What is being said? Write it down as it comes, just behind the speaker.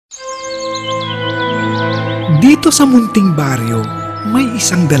Dito sa munting baryo, may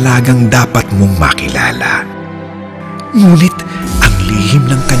isang dalagang dapat mong makilala. Ngunit ang lihim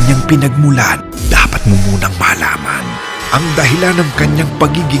ng kanyang pinagmulan, dapat mo munang malaman. Ang dahilan ng kanyang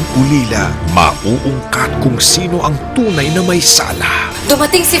pagiging ulila, mauungkat kung sino ang tunay na may sala.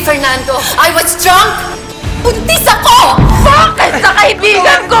 Dumating si Fernando. I was drunk! Buntis ako! Bakit sa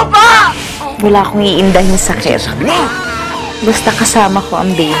kaibigan ko ba? Wala akong iindahing sakit. Basta kasama ko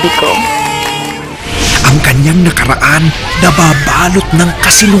ang baby ko. Ang kanyang nakaraan nababalot ng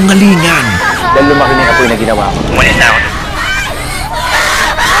kasinungalingan. Dahil lumaki na yung apoy na ginawa mo. Umalis na ako.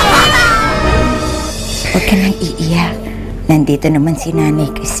 Huwag ka nang iiyak. Nandito naman si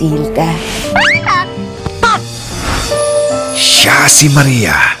Nanay Casilda. Siya si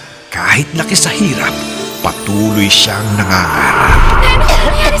Maria. Kahit laki sa hirap, patuloy siyang nangangarap. Ano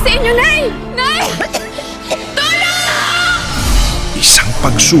nangyari sa inyo, Nay? Nay! Isang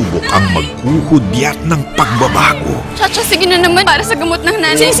pagsubok ang maghuhudyat ng pagbabago. Chacha, sige na naman para sa gamot ng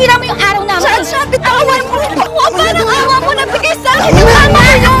nanay. Sinisira mo yung araw namin. Chacha, bitawan mo. Parang awa mo na bigay sa akin. Tama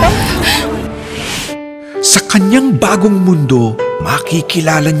yun. Sa kanyang bagong mundo,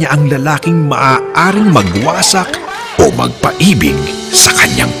 makikilala niya ang lalaking maaaring magwasak o magpaibig sa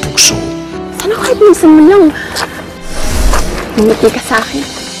kanyang puso. Sana kahit minsan mo lang bumati ka sa akin.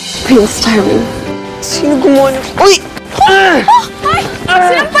 Prince Charming. Sino gumawa ng... Uy! Ay!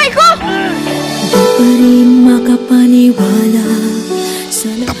 Sinampay ko!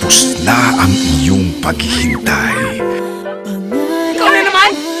 Tapos na ang iyong paghihintay. Ikaw na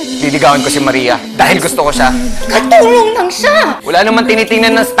naman! Liligawan ko si Maria dahil gusto ko siya. Katulong lang siya! Wala naman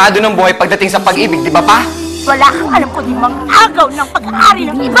tinitingnan ng estado ng buhay pagdating sa pag-ibig, di ba pa? Wala kang alam ko din mang agaw ng pag-aari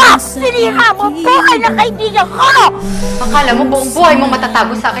ng iba. Sinira mo buhay ng kaibigan ko. Akala mo buong buhay mo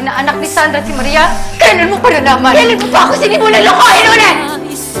matatago sa akin na anak ni Sandra at si Maria? Kailan mo pa nalaman? Kailan mo pa ako sinimulan lokohin ulit?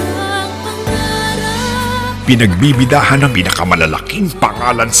 Pinagbibidahan ng pinakamalalaking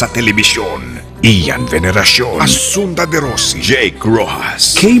pangalan sa telebisyon. Ian Veneracion, Asunda de Rossi, Jake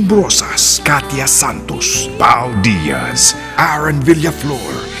Rojas, Kay Brosas, Katia Santos, Pao Diaz, Aaron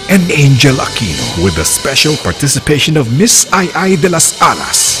Villaflor, and Angel Aquino, with the special participation of Miss Ai de las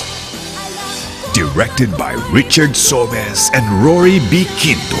Alas. Directed by Richard Somes and Rory B.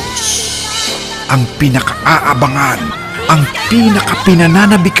 Quintos. Ang pinaka-aabangan, ang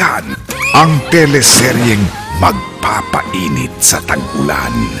pinaka-pinananabikan, ang teleseryeng magpapainit sa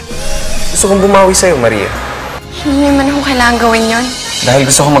tag-ulan. Gusto kong bumawi sa'yo, Maria. Hindi naman ako kailangan gawin yon. Dahil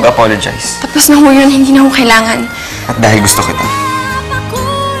gusto ko mag-apologize. Tapos na ho yun, hindi na ako kailangan. At dahil gusto kita.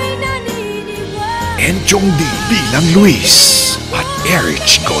 Enchong D. bilang Luis at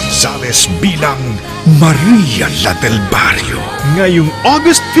Erich Gonzalez bilang Maria la del Barrio. Ngayong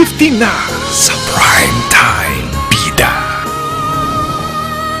August 15 na sa Prime